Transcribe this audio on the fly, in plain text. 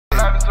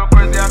so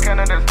crazy I can't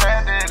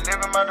understand it.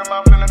 Living my dream,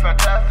 I'm feeling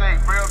fantastic.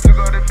 Real to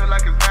go, they feel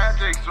like it's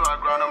magic. So I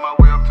grind on my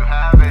way up to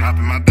have it. Hop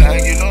in my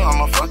bag, you know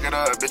I'ma fuck it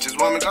up. Bitches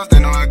want me cause they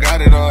know I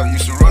got it all.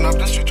 Used to run up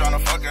the street tryna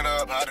fuck it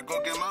up. Had to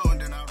go get my own,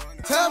 then I run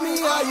it. Tell me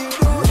how you do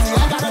it.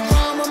 I got a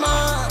drama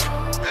mind.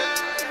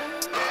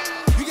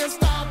 You can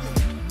stop me.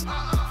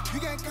 You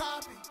can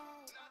copy.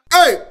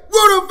 Hey,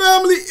 what up,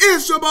 family?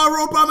 It's your boy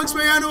RealPelmx,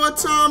 man. I know what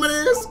time it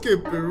is.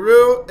 Keep it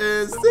real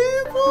and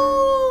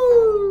simple.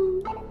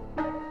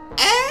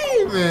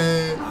 Hey,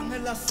 man.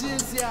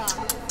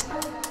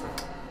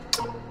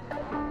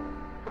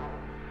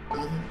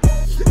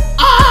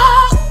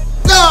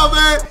 No,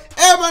 man.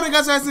 Everybody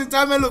got that since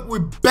time, man. Look, we're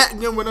back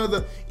again with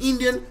another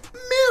Indian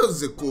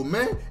musical,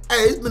 man.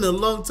 Hey, it's been a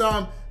long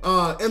time.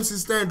 MC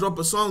Stan dropped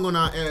a song on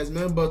our ass,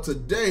 man. But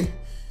today,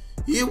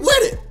 he with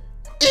it.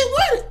 He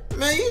with it,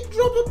 man. He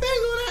dropped a bang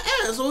on our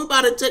ass. So we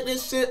about to check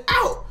this shit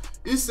out.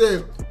 He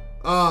said,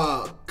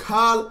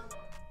 KAL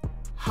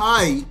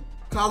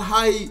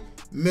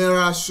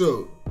MERA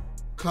show.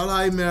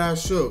 KAL MERA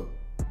show.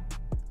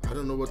 I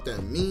don't know what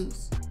that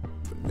means,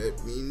 but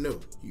let me know.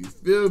 You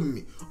feel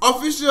me?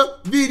 Official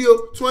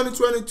video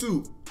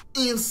 2022.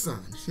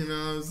 INSAAN. You know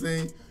what I'm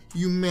saying?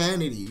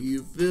 Humanity.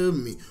 You feel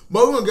me?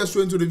 But we're gonna get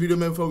straight into the video,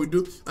 man. Before we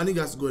do, I need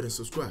you guys to go ahead and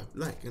subscribe,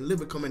 like, and leave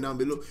a comment down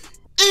below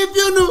if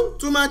you're new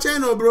to my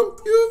channel, bro.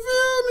 You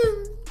feel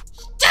me?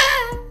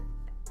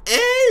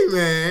 Hey,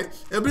 man.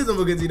 And please don't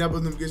forget to hit that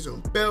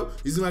notification bell.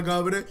 You see my guy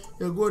over there?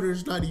 Yo, go ahead and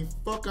start the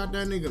fuck out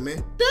that nigga,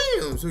 man.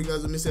 Damn. So you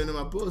guys don't miss any of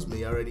my posts, man.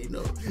 You already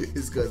know.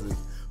 It's because it's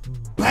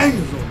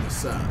bangers on the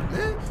side,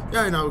 man.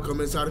 Y'all know we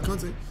come inside the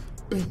content.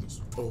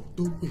 Bangers all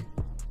the way.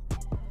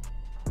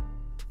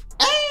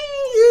 Hey,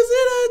 you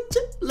see that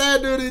chick?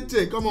 Let's do this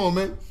chick. Come on,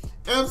 man.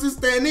 MC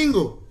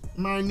Staningo.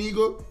 My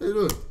nigga. Let's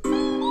do it.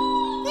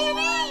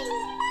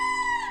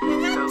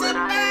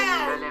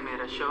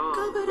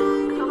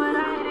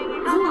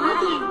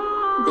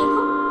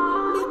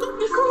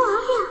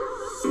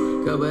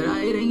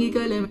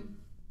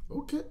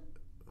 Okay.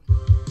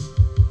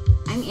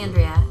 I'm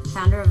Andrea,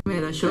 founder of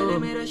MERA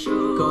show.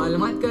 Call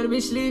mat kar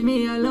bitch, leave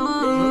me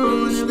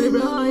alone. Every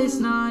bro is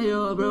not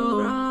your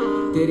bro.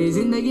 Teri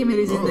zindagi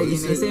meri zindagi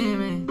nahi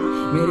same hai.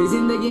 Meri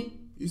zindagi.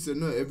 You said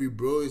no, every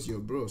bro is your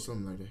bro,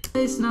 something like that.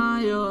 It's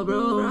not your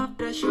bro.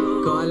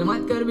 Call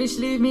mat kar bitch,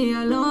 leave me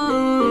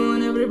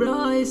alone. Every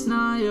bro is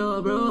not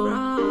your bro.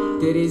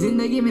 Teri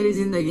zindagi meri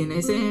zindagi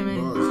nahi same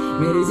hai.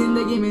 मेरी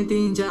जिंदगी में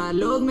 3-4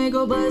 लोग मेरे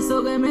को बस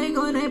हो गए, मेरे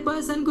को नहीं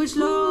पसंद कुछ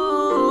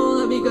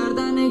लोग, अभी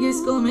करता नहीं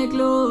किसको मैं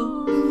क्लो,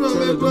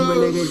 चलो तुमको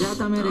लेके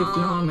जाता मेरे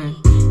फ्लो में,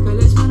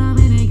 कलश बना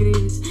मैंने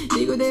ग्रीस,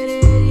 देखो तेरे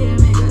एरिया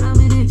में करा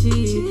मैंने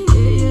चीज.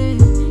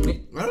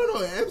 I don't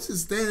know, MC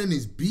Stan in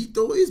his beat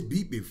though, his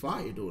beat be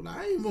fire though, like,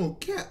 I ain't gonna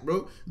cap,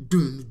 bro.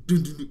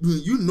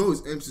 You know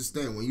it's MC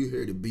Stan when you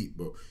hear the beat,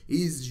 bro.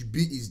 His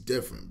beat is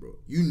different, bro.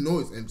 You know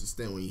it's MC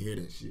Stan when you hear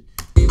that shit.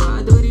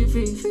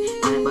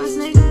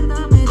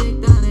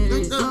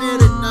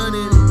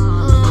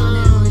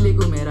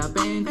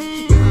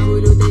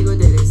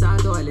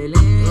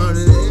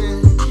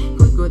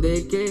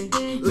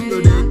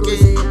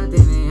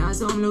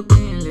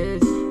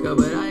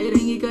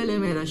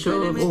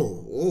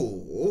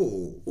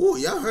 Oh,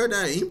 y'all heard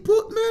that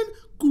input, man?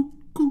 Cool.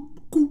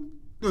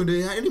 No,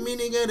 they had any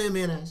meaning in it,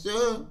 man.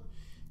 Sure.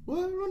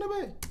 What? Run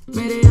away.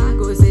 मेरे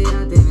आंखों से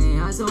आते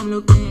हैं आंसू हम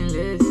लोग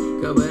painless,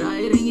 खबर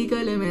आई रहेंगी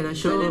कल मेरा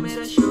शो,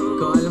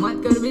 कॉल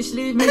मत कर bitch,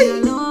 leave me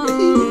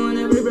alone.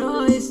 Every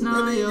bro is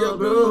not your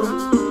bro.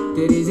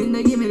 तेरी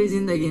जिंदगी मेरी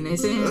जिंदगी नहीं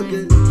same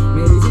है.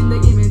 मेरी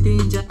जिंदगी में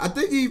 3-4. I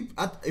think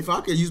if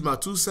I could use my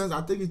 2 cents,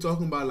 I think he's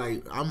talking about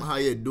like I'm out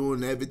here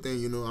doing everything,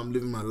 you know. I'm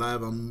living my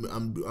life.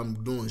 I'm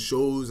doing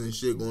shows and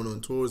shit, going on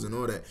tours and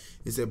all that.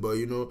 He said, but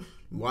you know,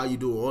 why you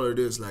do all of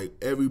this? Like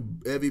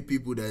every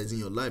people that is in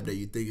your life that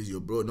you think is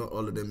your bro, not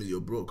all of them is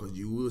your bro, because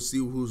you will see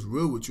who's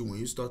real with you when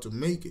you start to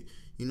make it.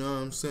 You know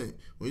what I'm saying?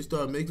 When you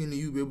start making it,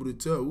 you be able to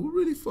tell who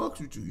really fucks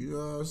with you. You know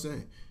what I'm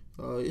saying?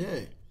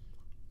 Yeah.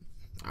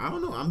 I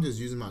don't know. I'm just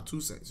using my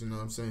 2 cents. You know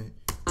what I'm saying?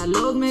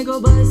 लोग मेरे को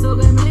बस हो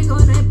गए, मेरे को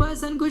नहीं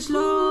पसंद कुछ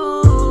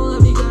लोग,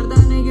 अभी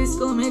करता नहीं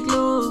किसको मैं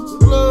क्लो,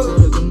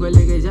 चलो तुमको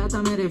लेके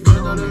जाता मेरे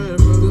फ्लो में,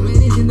 तू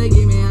मेरी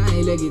जिंदगी में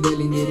आने लगी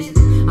दलिंदरी,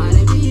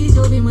 अरे भी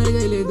जो भी मर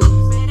गए ले तुम,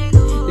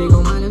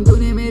 देखो मालूम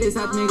तूने मेरे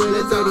साथ में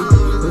गलत करी,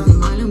 उस दिन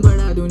मालूम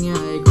पड़ा दुनिया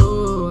है को,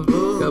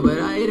 खबर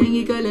आई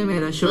रहेंगी कल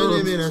मेरा शो,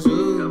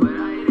 खबर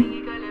आई रहेंगी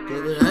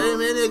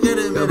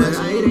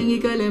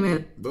कल मेरा.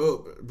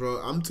 Bro,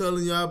 I'm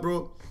telling y'all,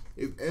 bro.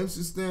 If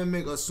MC Stan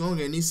make a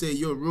song and he say,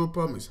 yo,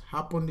 RealPelmx,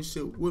 hop on this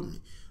shit with me,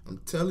 I'm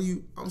telling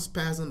you, I'm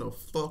spazzing the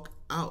fuck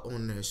out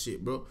on that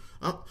shit, bro.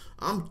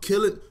 I'm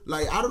killing,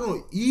 like, I don't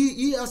know,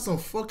 he has some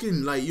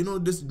fucking, like, you know,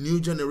 this new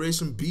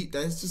generation beat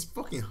that's just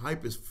fucking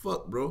hype as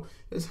fuck, bro.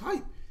 It's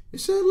hype.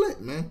 It's shit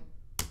lit, man.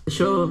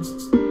 Show.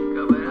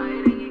 खबर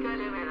आई रहेंगी कल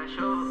मेरा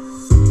show,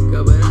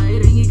 खबर आई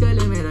रहेंगी कल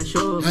मेरा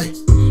show,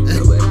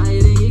 खबर आई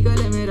रहेंगी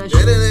कल मेरा शो,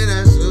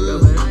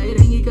 खबर आई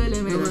रहेंगी कल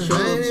मेरा शो,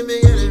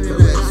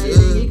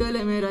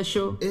 मेरा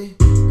शो,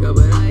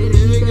 खबर आई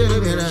रहेंगी कल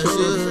मेरा शो,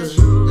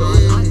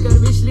 कॉल मत कर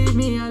bitch, leave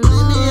me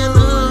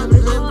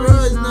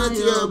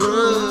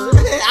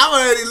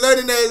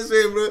Everybody learning that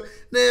shit, bro.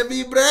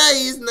 Never bright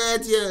is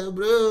not here,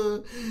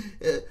 bro.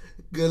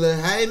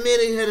 Girl, high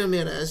minute had a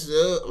minute,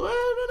 so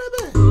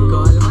what?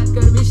 Call mat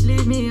kar bitch,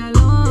 leave me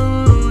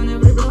alone.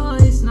 Every bro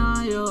is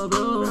not your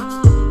bro.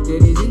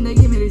 तेरी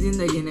जिंदगी मेरी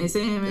जिंदगी नहीं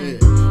same है.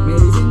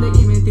 मेरी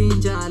जिंदगी में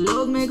 3-4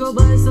 लोग मेरे को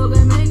बस हो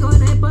गए. मेरे को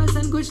नहीं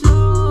पसंद कुछ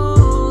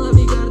लोग.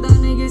 अभी करता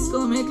नहीं किसको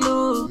मैं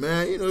close.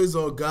 Man, you know it's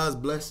all God's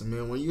blessing,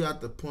 man. When you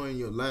at the point in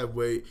your life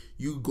where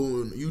you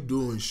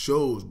doing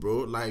shows, bro.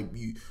 Like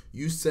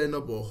you setting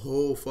up a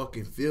whole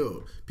fucking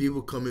field.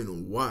 People come in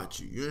and watch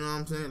you. You know what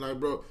I'm saying? Like,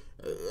 bro,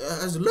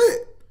 that's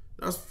lit.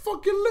 That's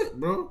fucking lit,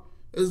 bro.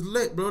 It's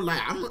lit, bro.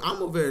 Like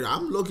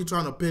I'm looking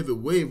trying to pivot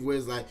wave where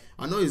it's like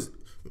I know it's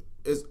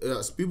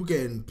people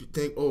can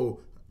think, oh,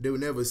 they will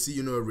never see,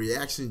 you know, a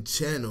reaction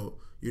channel,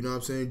 you know what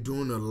I'm saying,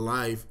 doing a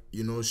live,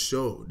 you know,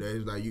 show that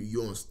is like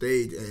you on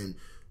stage and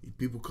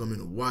people come in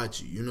and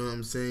watch you, you know what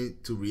I'm saying,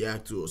 to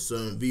react to a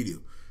certain video.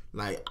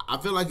 Like, I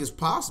feel like it's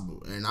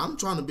possible, and I'm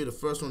trying to be the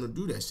first one to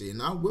do that shit,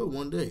 and I will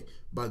one day,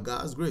 by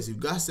God's grace. If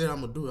God said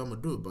I'm gonna do it, I'm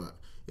gonna do it, but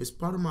it's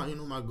part of my, you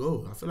know, my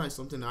goal. I feel like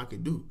something that I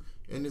can do,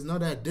 and it's not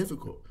that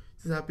difficult.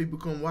 It's how people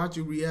come watch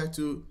you react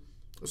to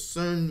a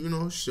certain, you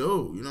know,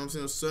 show, you know what I'm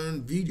saying, a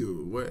certain video,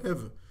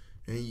 whatever,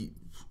 and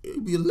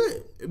it'd be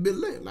lit. It'd be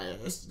lit.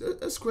 Like,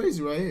 that's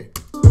crazy right here.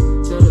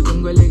 चलो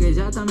तुमको लेके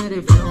जाता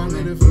मेरे flow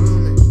में.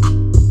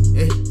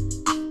 Hey,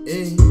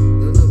 hey,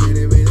 no,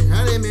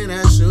 how they made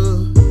that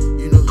show?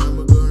 You know how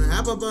I'm gonna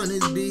hop up on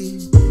this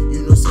beat.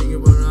 You know,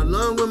 singing when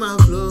along with my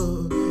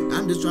flow.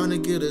 I'm just trying to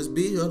kill this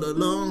beat all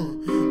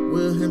alone.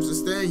 Will him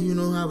sustain, you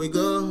know how we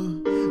go.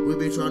 We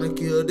be trying to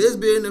kill this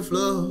beat in the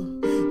flow.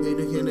 We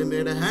the kid that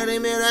made that, how they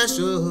made that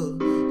show.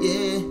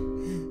 Yeah,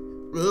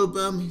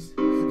 RealPelmx.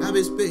 I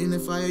been spitting the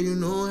fire, you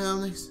know how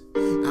next.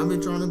 I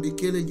been trying to be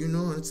killing, you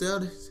know, and tell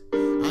this.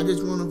 I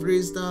just want to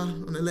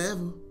freestyle on the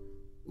level.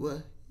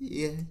 What?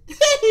 Yeah.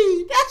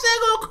 That shit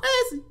go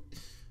crazy.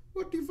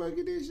 What the fuck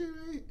is this shit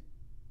right here?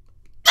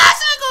 That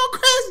shit go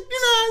crazy. You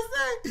know what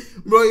I'm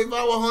saying? Bro, if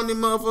I was 100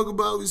 motherfucker,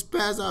 bro, I would just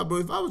pass out, bro.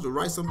 If I was to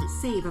write something.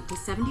 Save up to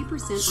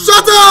 70%.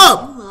 Shut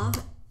up! You love.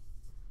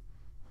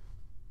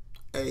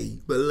 Hey,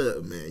 but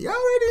look, man, y'all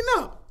already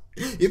know.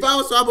 If I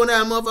was swap on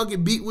that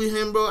motherfucking beat with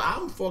him, bro,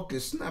 I'm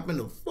fucking snapping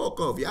the fuck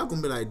off. Y'all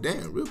gonna be like,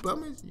 damn,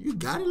 RealPelmx, you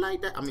got it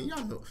like that? I mean,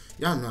 y'all know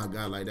I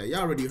got it like that.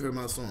 Y'all already heard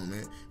my song,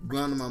 man.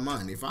 Blowing in my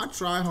mind. If I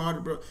try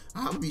harder, bro,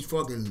 I'll be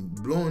fucking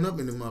blowing up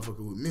in the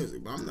motherfucker with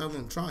music. But I'm not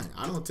gonna try it.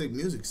 I don't take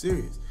music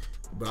serious.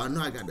 But I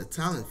know I got the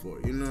talent for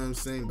it. You know what I'm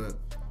saying? But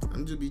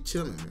I'm just be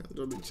chilling, man. I'm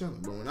just be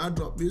chilling. But when I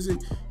drop music,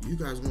 you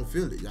guys gonna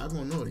feel it. Y'all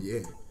gonna know it,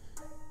 yeah.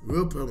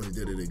 RealPelmx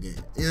did it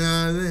again. You know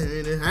what I'm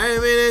saying? I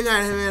ain't really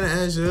got him in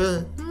that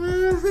shit.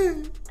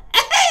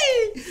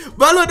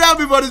 But look down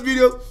before this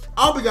video.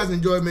 I hope you guys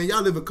enjoyed, man.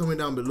 Y'all leave a comment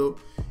down below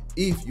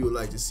if you would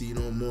like to see, you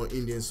know, more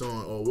Indian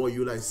song or what you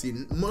would like to see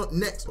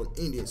next on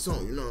Indian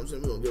song. You know what I'm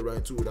saying? We're gonna get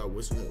right to it without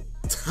wasting no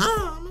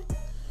time.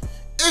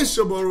 It's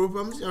your boy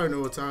RealPelmx. Y'all already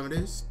know what time it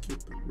is. Keep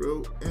it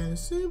real and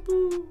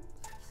simple.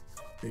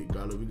 Hey,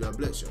 God love you. God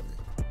bless y'all,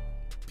 man.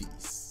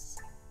 Peace.